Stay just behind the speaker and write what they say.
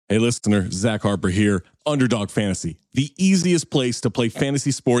Hey, listener, Zach Harper here. Underdog Fantasy, the easiest place to play fantasy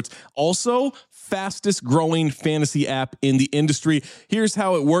sports. Also, fastest growing fantasy app in the industry. Here's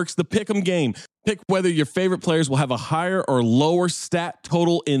how it works. The Pick'em game. Pick whether your favorite players will have a higher or lower stat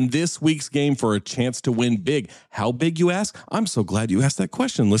total in this week's game for a chance to win big. How big, you ask? I'm so glad you asked that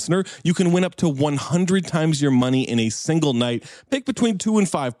question, listener. You can win up to 100 times your money in a single night. Pick between 2 and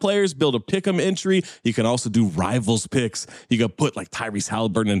 5 players, build a Pick'em entry. You can also do rivals picks. You can put like Tyrese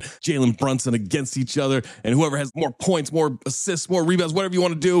Halliburton and Jalen Brunson against each other, and whoever has more points, more assists, more rebounds, whatever you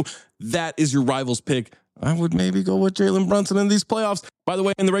want to do, that is your rivals pick. I would maybe go with Jalen Brunson in these playoffs. By the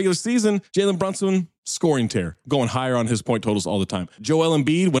way, in the regular season, Jalen Brunson, scoring tear, going higher on his point totals all the time. Joel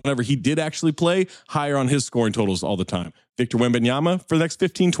Embiid, whenever he did actually play, higher on his scoring totals all the time. Victor Wembanyama, for the next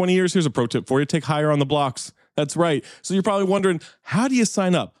 15, 20 years, here's a pro tip for you. Take higher on the blocks. That's right. So you're probably wondering, how do you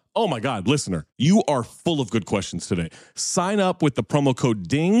sign up? Oh my God, listener, you are full of good questions today. Sign up with the promo code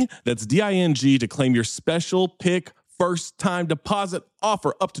DING, that's D-I-N-G, to claim your special pick first time deposit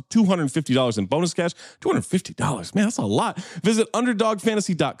offer up to $250 in bonus cash. $250, man, that's a lot. Visit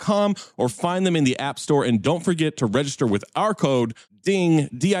underdogfantasy.com or find them in the App Store. And don't forget to register with our code DING,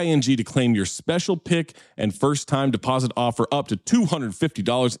 D-I-N-G, to claim your special pick and first time deposit offer up to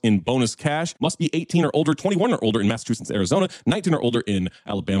 $250 in bonus cash. Must be 18 or older, 21 or older in Massachusetts, Arizona, 19 or older in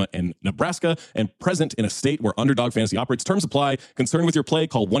Alabama and Nebraska, and present in a state where Underdog Fantasy operates. Terms apply. Concerned with your play,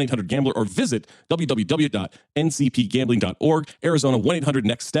 call 1-800-GAMBLER or visit www.ncpgambling.org. Arizona,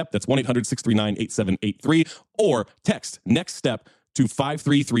 1-800-NEXT-STEP. That's 1-800-639-8783. Or text NEXT STEP to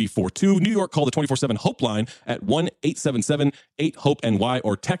 53342. New York, call the 24/7 Hope line at 1-877-8-HOPE-NY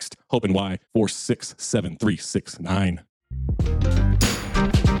or text HOPE-NY 467-369.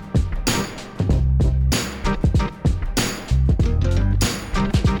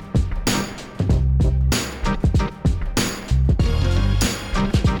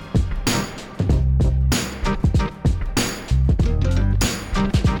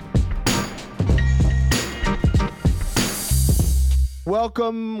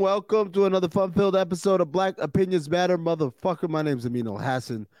 Welcome to another fun-filled episode of Black Opinions Matter, motherfucker. My name's Amin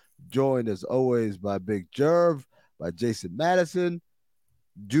Hassan, joined as always by Big Jerv, by Jason Madison.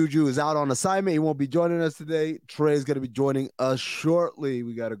 Juju is out on assignment. He won't be joining us today. Trey's going to be joining us shortly.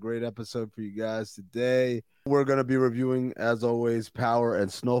 We got a great episode for you guys today. We're going to be reviewing, as always, Power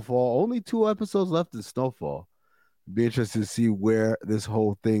and Snowfall. Only 2 episodes left in Snowfall. Be interested to see where this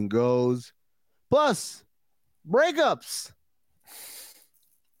whole thing goes. Plus, breakups.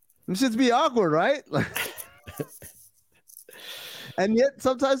 Them shits be awkward, right? And yet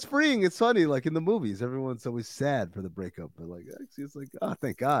sometimes freeing. It's funny, like in the movies, everyone's always sad for the breakup, but like actually it's like, oh,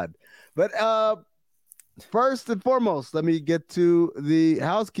 thank God. But first and foremost, let me get to the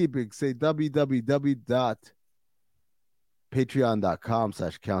housekeeping. Say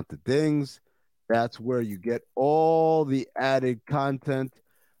www.patreon.com/countthedings. That's where you get all the added content.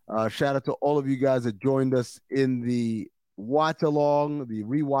 Shout out to all of you guys that joined us in the watch along, the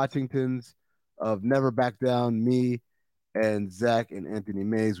rewatchingtons of Never Back Down, me and Zach and Anthony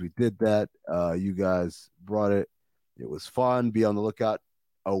Mays. We did that. You guys brought it. It was fun. Be on the lookout.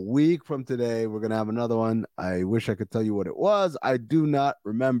 A week from today, we're going to have another one. I wish I could tell you what it was. I do not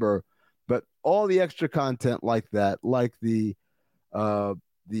remember, but all the extra content like that, like the OG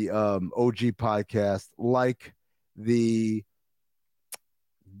podcast, like the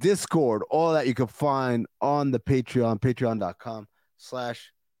Discord, all that you can find on the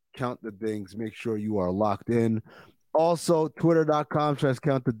patreon.com/countthedings. Make sure you are locked in. Also,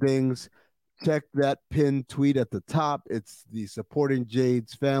 twitter.com/countthedings. Check that pinned tweet at the top. It's the supporting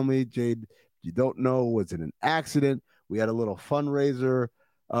Jade's family. Jade, if you don't know, was in an accident. We had a little fundraiser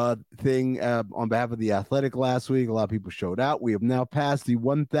thing on behalf of the Athletic last week. A lot of people showed out. We have now passed the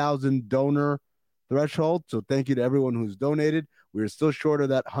 1,000 donor threshold. So thank you to everyone who's donated. We're still short of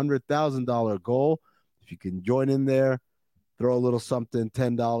that $100,000 goal. If you can join in there, throw a little something,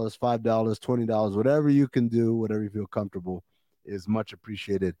 $10, $5, $20, whatever you can do, whatever you feel comfortable is much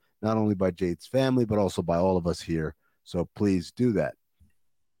appreciated, not only by Jade's family, but also by all of us here. So please do that.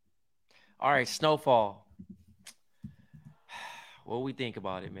 All right, Snowfall. What do we think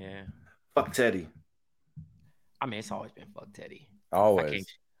about it, man? Fuck Teddy. I mean, it's always been fuck Teddy. Always.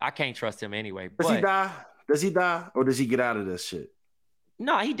 I can't trust him anyway. Does he die? Does he die, or does he get out of this shit?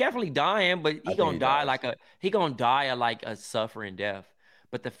 No, he definitely dying, but he gonna die like a suffering death.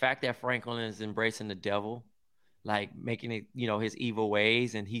 But the fact that Franklin is embracing the devil, like making it, his evil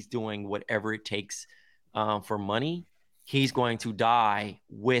ways, and he's doing whatever it takes for money, he's going to die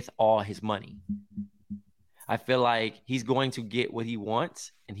with all his money. I feel like he's going to get what he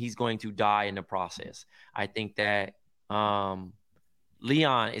wants, and he's going to die in the process. I think that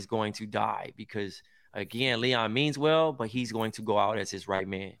Leon is going to die because, again, Leon means well, but he's going to go out as his right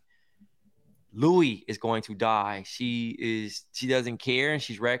man. Louis is going to die. She doesn't care and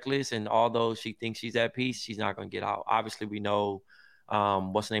she's reckless. And although she thinks she's at peace, she's not going to get out. Obviously, we know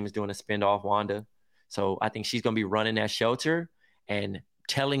what's her name is doing a spin-off, Wanda. So I think she's going to be running that shelter and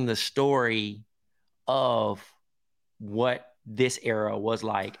telling the story of what this era was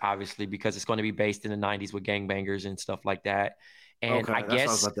like, obviously, because it's going to be based in the 90s with gangbangers and stuff like that. And I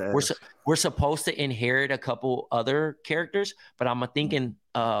guess we're supposed to inherit a couple other characters, but I'm thinking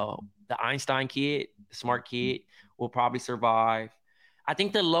the Einstein kid, the smart kid, will probably survive. I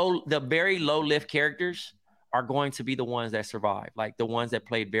think the very low lift characters are going to be the ones that survive, like the ones that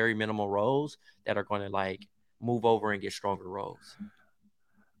played very minimal roles that are going to like move over and get stronger roles.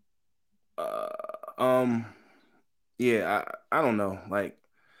 Yeah, I don't know. Like,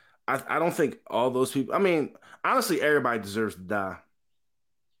 I don't think all those people. I mean, honestly, everybody deserves to die.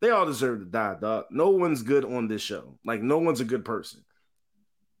 They all deserve to die, dog. No one's good on this show. Like, no one's a good person.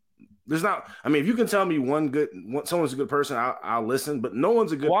 There's not. I mean, if you can tell me someone's a good person, I'll listen. But no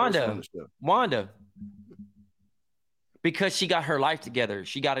one's a good person on the show. Wanda, because she got her life together,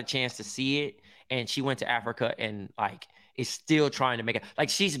 she got a chance to see it, and she went to Africa and like is still trying to make it. Like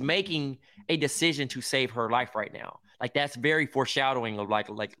she's making a decision to save her life right now. Like that's very foreshadowing of like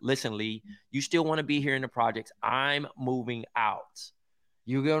listen, Lee, you still want to be here in the projects. I'm moving out.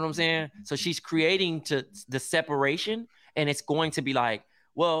 You get what I'm saying? So she's creating the separation, and it's going to be like,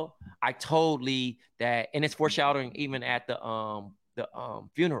 well, I told Lee that, and it's foreshadowing even at the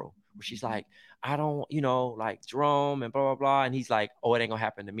funeral where she's like, I don't, like Jerome and blah blah blah, and he's like, oh, it ain't gonna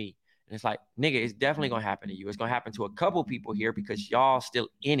happen to me. And it's like, nigga, it's definitely gonna happen to you. It's gonna happen to a couple people here because y'all still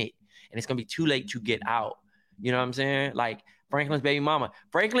in it, and it's gonna be too late to get out. You know what I'm saying? Like Franklin's baby mama.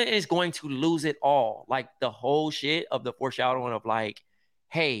 Franklin is going to lose it all. Like the whole shit of the foreshadowing of like,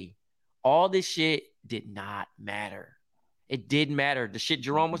 hey, all this shit did not matter. It didn't matter. The shit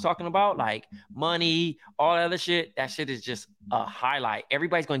Jerome was talking about, like money, all that other shit, that shit is just a highlight.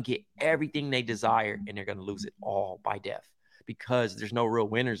 Everybody's going to get everything they desire, and they're going to lose it all by death because there's no real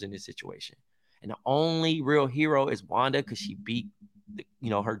winners in this situation. And the only real hero is Wanda because she beat,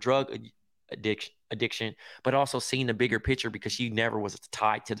 her drug addiction, but also seeing the bigger picture because she never was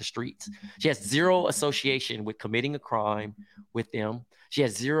tied to the streets. She has zero association with committing a crime with them. She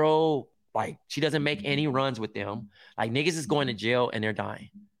has zero, like, she doesn't make any runs with them. Like, niggas is going to jail and they're dying.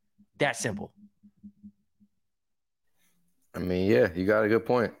 That simple. I mean, yeah, you got a good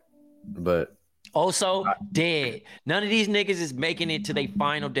point. But also dead. None of these niggas is making it to their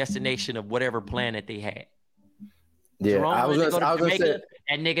final destination of whatever planet they had. Yeah, Jerome I was gonna say that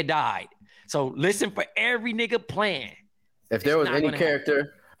nigga died. So listen for every nigga plan. If there was any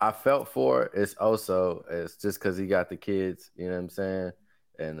character I felt for, it's just because he got the kids, you know what I'm saying?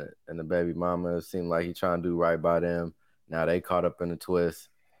 And the baby mama seemed like he trying to do right by them. Now they caught up in the twist.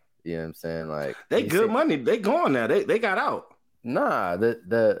 You know what I'm saying? Like they good money. They gone now. They got out. Nah,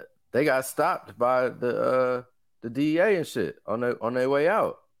 they got stopped by the DEA and shit on their way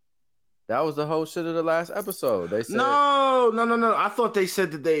out. That was the whole shit of the last episode. They said no. I thought they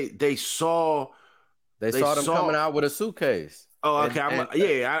said that they saw them coming out with a suitcase. Oh, okay.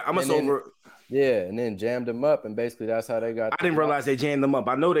 I must over. Yeah, and then jammed them up, and basically that's how they got. I didn't realize they jammed them up.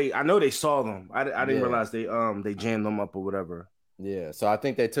 I know they saw them. I didn't realize they jammed them up or whatever. Yeah, so I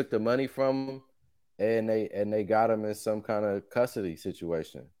think they took the money from them, and they got them in some kind of custody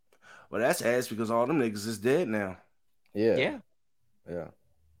situation. Well, that's ass because all them niggas is dead now. Yeah.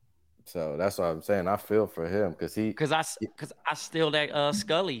 So that's what I'm saying. I feel for him because I still that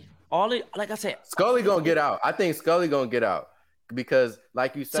Scully. Like I said, Scully gonna get out. I think Scully gonna get out because,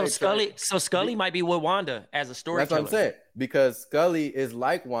 like you said, Scully might be with Wanda as a storyteller. That's what I'm saying, because Scully is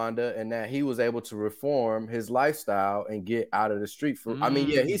like Wanda in that he was able to reform his lifestyle and get out of the street. I mean,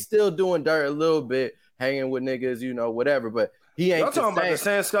 yeah, he's still doing dirt a little bit, hanging with niggas, whatever, but he ain't. Y'all talking about the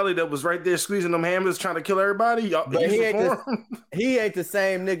same Scully that was right there squeezing them hammers, trying to kill everybody? But he ain't the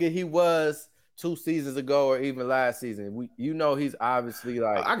same nigga he was 2 seasons ago or even last season. He's obviously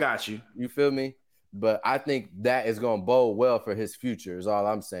like. I got you. You feel me? But I think that is gonna bode well for his future. Is all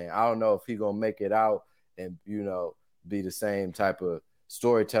I'm saying. I don't know if he's gonna make it out and be the same type of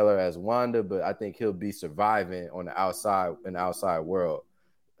storyteller as Wanda, but I think he'll be surviving on the outside in the outside world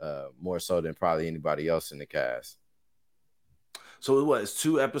more so than probably anybody else in the cast. So it's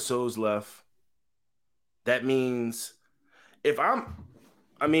 2 episodes left. That means you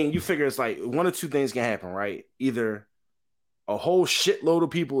figure it's like one or two things can happen, right? Either a whole shitload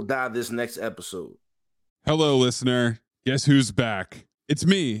of people die this next episode. Hello, listener. Guess who's back? It's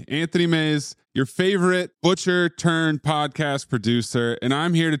me, Anthony Mays, your favorite butcher turned podcast producer, and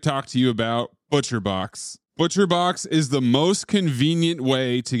I'm here to talk to you about ButcherBox. ButcherBox is the most convenient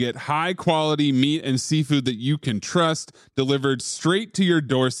way to get high quality meat and seafood that you can trust delivered straight to your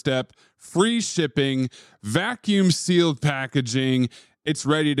doorstep, free shipping, vacuum sealed packaging. It's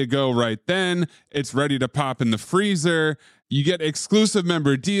ready to go right then. It's ready to pop in the freezer. You get exclusive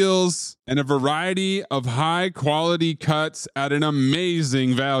member deals and a variety of high quality cuts at an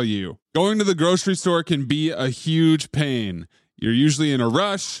amazing value. Going to the grocery store can be a huge pain. You're usually in a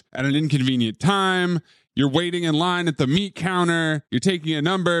rush at an inconvenient time. You're waiting in line at the meat counter. You're taking a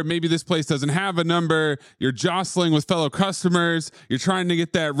number. Maybe this place doesn't have a number. You're jostling with fellow customers. You're trying to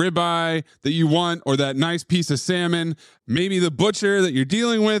get that ribeye that you want or that nice piece of salmon. Maybe the butcher that you're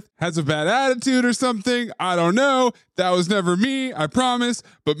dealing with has a bad attitude or something. I don't know. That was never me, I promise.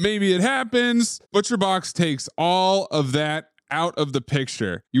 But maybe it happens. ButcherBox takes all of that out of the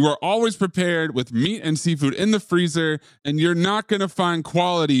picture. You are always prepared with meat and seafood in the freezer, and you're not going to find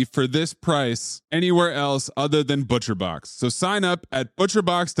quality for this price anywhere else other than ButcherBox. So sign up at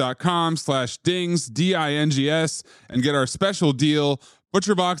butcherbox.com/dings, D-I-N-G-S, and get our special deal.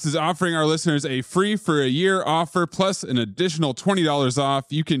 ButcherBox is offering our listeners a free for a year offer plus an additional $20 off.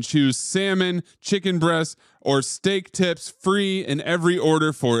 You can choose salmon, chicken breast, or steak tips free in every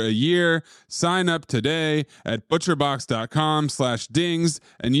order for a year. Sign up today at butcherbox.com/dings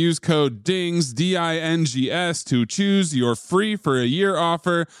and use code DINGS, D-I-N-G-S, to choose your free for a year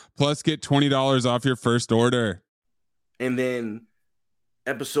offer plus get $20 off your first order. And then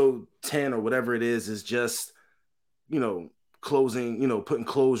episode 10 or whatever it is just, closing, putting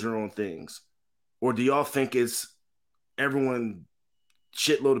closure on things? Or do y'all think it's everyone,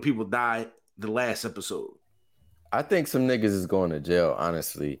 shitload of people died the last episode? I think some niggas is going to jail,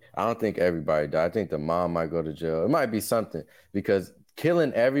 honestly. I don't think everybody died. I think the mom might go to jail. It might be something because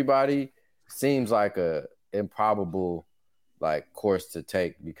killing everybody seems like a improbable course to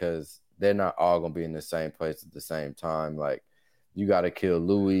take because they're not all going to be in the same place at the same time. Like, you got to kill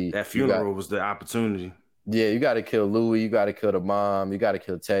Louis. That funeral was the opportunity. Yeah, you got to kill Louis. You got to kill the mom. You got to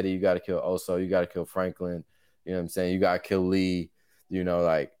kill Teddy. You got to kill Oso. You got to kill Franklin. You know what I'm saying? You got to kill Lee.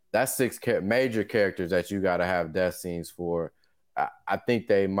 That's 6 major characters that you got to have death scenes for. I think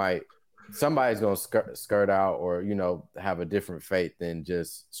they might – somebody's going to skirt out or, have a different fate than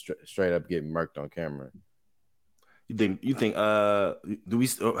just straight up getting murked on camera. You think have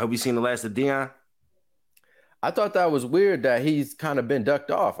we seen the last of Dion? I thought that was weird that he's kind of been ducked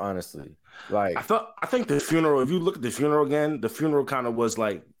off, honestly. I think the funeral, if you look at the funeral again, the funeral kind of was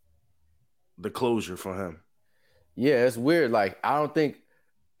like the closure for him. Yeah, it's weird. I don't think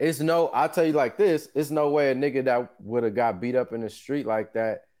I'll tell you like this, it's no way a nigga that would have got beat up in the street like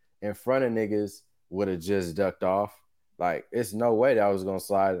that in front of niggas would have just ducked off. It's no way that was going to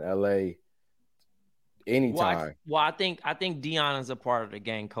slide in LA anytime. Well, I think Dion is a part of the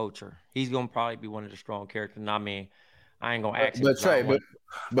gang culture. He's going to probably be one of the strong characters. I mean, I ain't going to ask him. But Trey,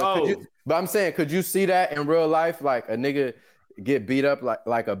 but I'm saying, could you see that in real life? Like a nigga get beat up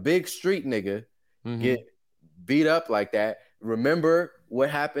like a big street nigga get beat up like that. Remember what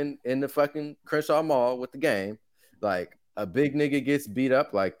happened in the fucking Crenshaw Mall with the game? Like a big nigga gets beat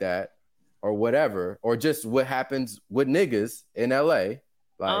up like that or whatever, or just what happens with niggas in LA.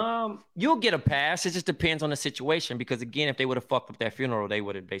 You'll get a pass. It just depends on the situation because again, if they would have fucked up that funeral, they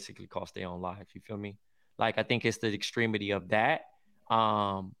would have basically cost their own lives. You feel me? I think it's the extremity of that.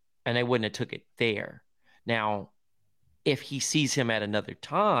 And they wouldn't have took it there. Now, if he sees him at another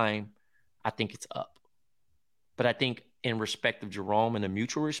time, I think it's up. But I think in respect of Jerome and the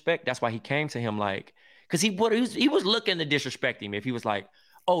mutual respect, that's why he came to him because he was looking to disrespect him. If he was like,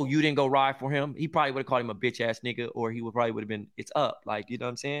 oh, you didn't go ride for him, he probably would have called him a bitch ass nigga, or he would have been, it's up. You know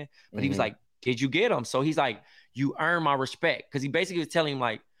what I'm saying? But he was like, did you get him? So he's like, you earn my respect. Because he basically was telling him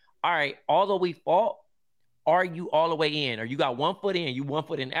all right, although we fought, are you all the way in? Or you got 1 foot in? You 1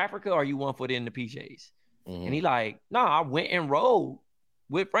 foot in Africa, or you 1 foot in the PJs? And he nah, I went and rode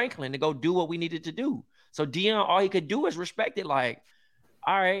with Franklin to go do what we needed to do. So Dion, all he could do is respect it. All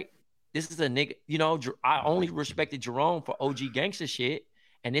right, this is a nigga, I only respected Jerome for OG gangster shit.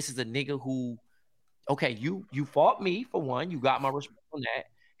 And this is a nigga who, okay, you fought me for one, you got my respect on that.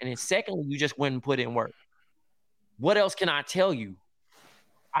 And then secondly, you just went and put in work. What else can I tell you?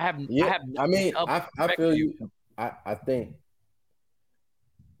 I feel you. I think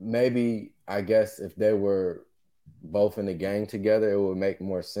maybe, I guess if they were both in the gang together, it would make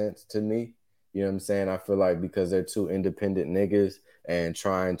more sense to me. You know what I'm saying? I feel like because they're two independent niggas and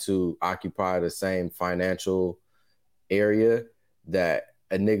trying to occupy the same financial area, that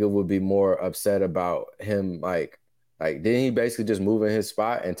a nigga would be more upset about him Like, didn't he basically just move in his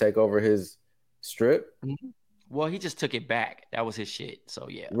spot and take over his strip? Mm-hmm. Well, he just took it back. That was his shit. So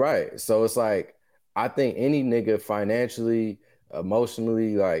yeah. Right. So it's like, I think any nigga financially,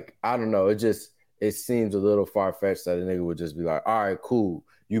 emotionally, like, I don't know. It seems a little far-fetched that a nigga would just be like, all right, cool.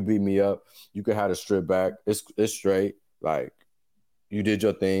 You beat me up. You can have the strip back. It's straight. Like, you did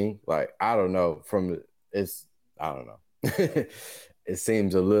your thing. Like, I don't know. I don't know. It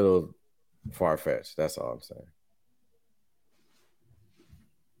seems a little far-fetched. That's all I'm saying.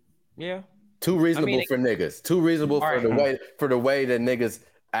 Yeah. Too reasonable for niggas. Too reasonable for the way that niggas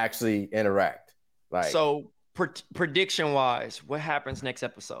actually interact. Like, so prediction wise, what happens next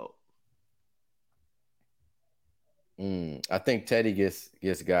episode? I think Teddy gets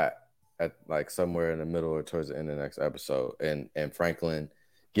got at like somewhere in the middle or towards the end of the next episode, and Franklin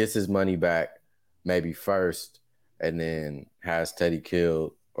gets his money back maybe first, and then has Teddy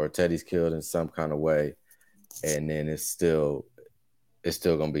killed, or Teddy's killed in some kind of way, and then it's still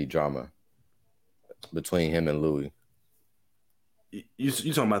gonna be drama between him and Louis. You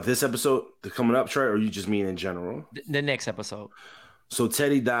talking about this episode coming up, Trey, or you just mean in general? The next episode. So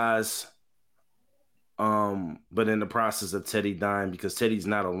Teddy dies, but in the process of Teddy dying, because Teddy's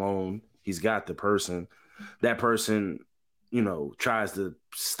not alone, he's got the person. That person, tries to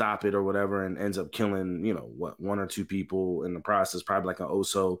stop it or whatever, and ends up killing, one or two people in the process, probably like an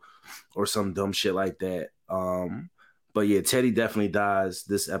Oso or some dumb shit like that. But yeah, Teddy definitely dies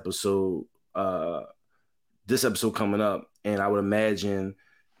this episode. This episode coming up, and I would imagine,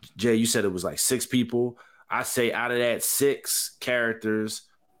 Jay, you said it was like 6 people. I say out of that 6 characters,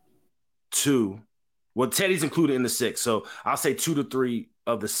 2. Well, Teddy's included in the 6, so I'll say 2 to 3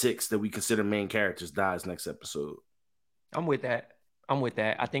 of the 6 that we consider main characters dies next episode. I'm with that.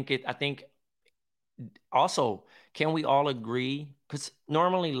 I think also, can we all agree? Because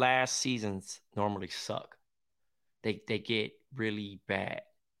normally last seasons normally suck. They get really bad.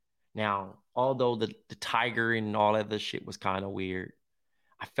 Now, although the tiger and all of this shit was kind of weird,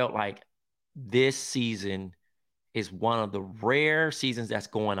 I felt like this season is one of the rare seasons that's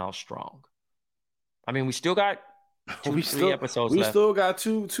going out strong. I mean, we still got 3 episodes left. We still got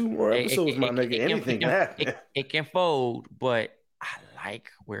two more episodes, my nigga. Anything can happen. It can fold, but I like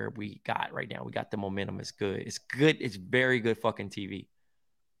where we got right now. We got the momentum. It's good. It's good. It's very good fucking TV.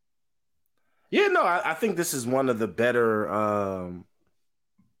 Yeah, no, I think this is one of the better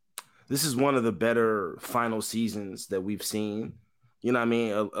final seasons that we've seen. You know what I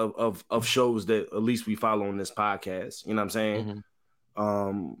mean? Of shows that at least we follow on this podcast. You know what I'm saying?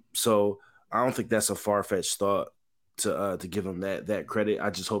 Mm-hmm. So I don't think that's a far-fetched thought to give them that credit. I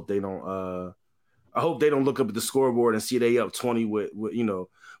just hope they don't look up at the scoreboard and see they up 20 with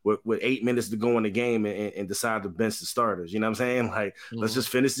 8 minutes to go in the game and decide to bench the starters. You know what I'm saying? Like, let's just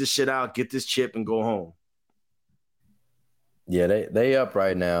finish this shit out, get this chip, and go home. Yeah, they up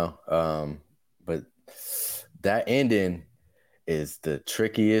right now. But that ending is the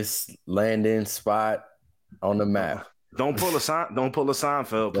trickiest landing spot on the map. Don't pull a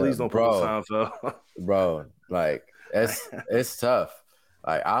Seinfeld. Please don't pull a Seinfeld. Bro, like, it's tough.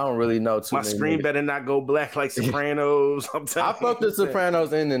 Like, I don't really know too many. My screen niggas. Better not go black like Sopranos. I fucked the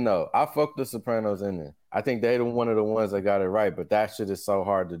Sopranos ending, though. I think they one of the ones that got it right, but that shit is so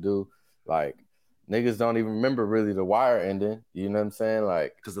hard to do. Like, niggas don't even remember really the Wire ending. You know what I'm saying?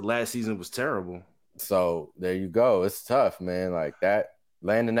 Like, because the last season was terrible. So there you go. It's tough, man. Like, that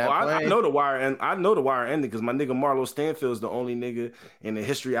landing that plane. I know the Wire ending because my nigga Marlo Stanfield's the only nigga in the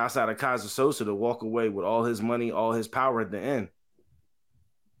history outside of Kaiser Sosa to walk away with all his money, all his power at the end.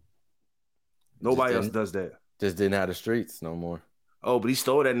 Nobody else does that. Just didn't have the streets no more. Oh, but he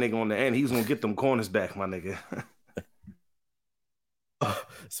stole that nigga on the end. He was gonna get them corners back, my nigga.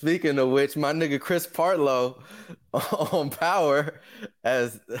 Speaking of which, my nigga Chris Partlow on Power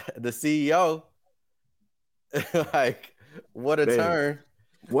as the CEO. Like, what a turn.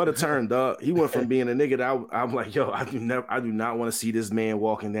 What a turn, dog. He went from being a nigga that I'm like, yo, I do not want to see this man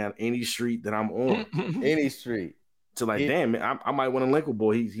walking down any street that I'm on. Any street. To like, damn, man, I might want to link with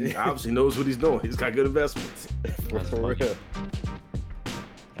boy. He obviously knows what he's doing. He's got good investments. That's for real.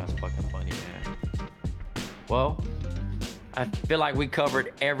 That's fucking funny, man. Well, I feel like we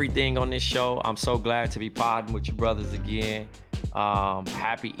covered everything on this show. I'm so glad to be podding with you brothers again.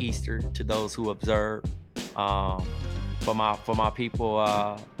 Happy Easter to those who observe. For my people,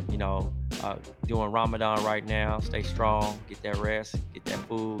 doing Ramadan right now, stay strong, get that rest, get that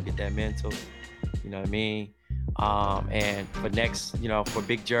food, get that mental. You know what I mean? And for next, for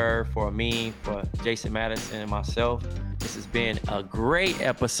Big Jer, for Amin, for Jason Madison and myself, this has been a great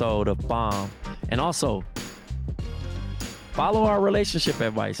episode of Bomm. And also, follow our relationship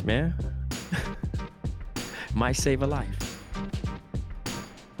advice, man. might save a life.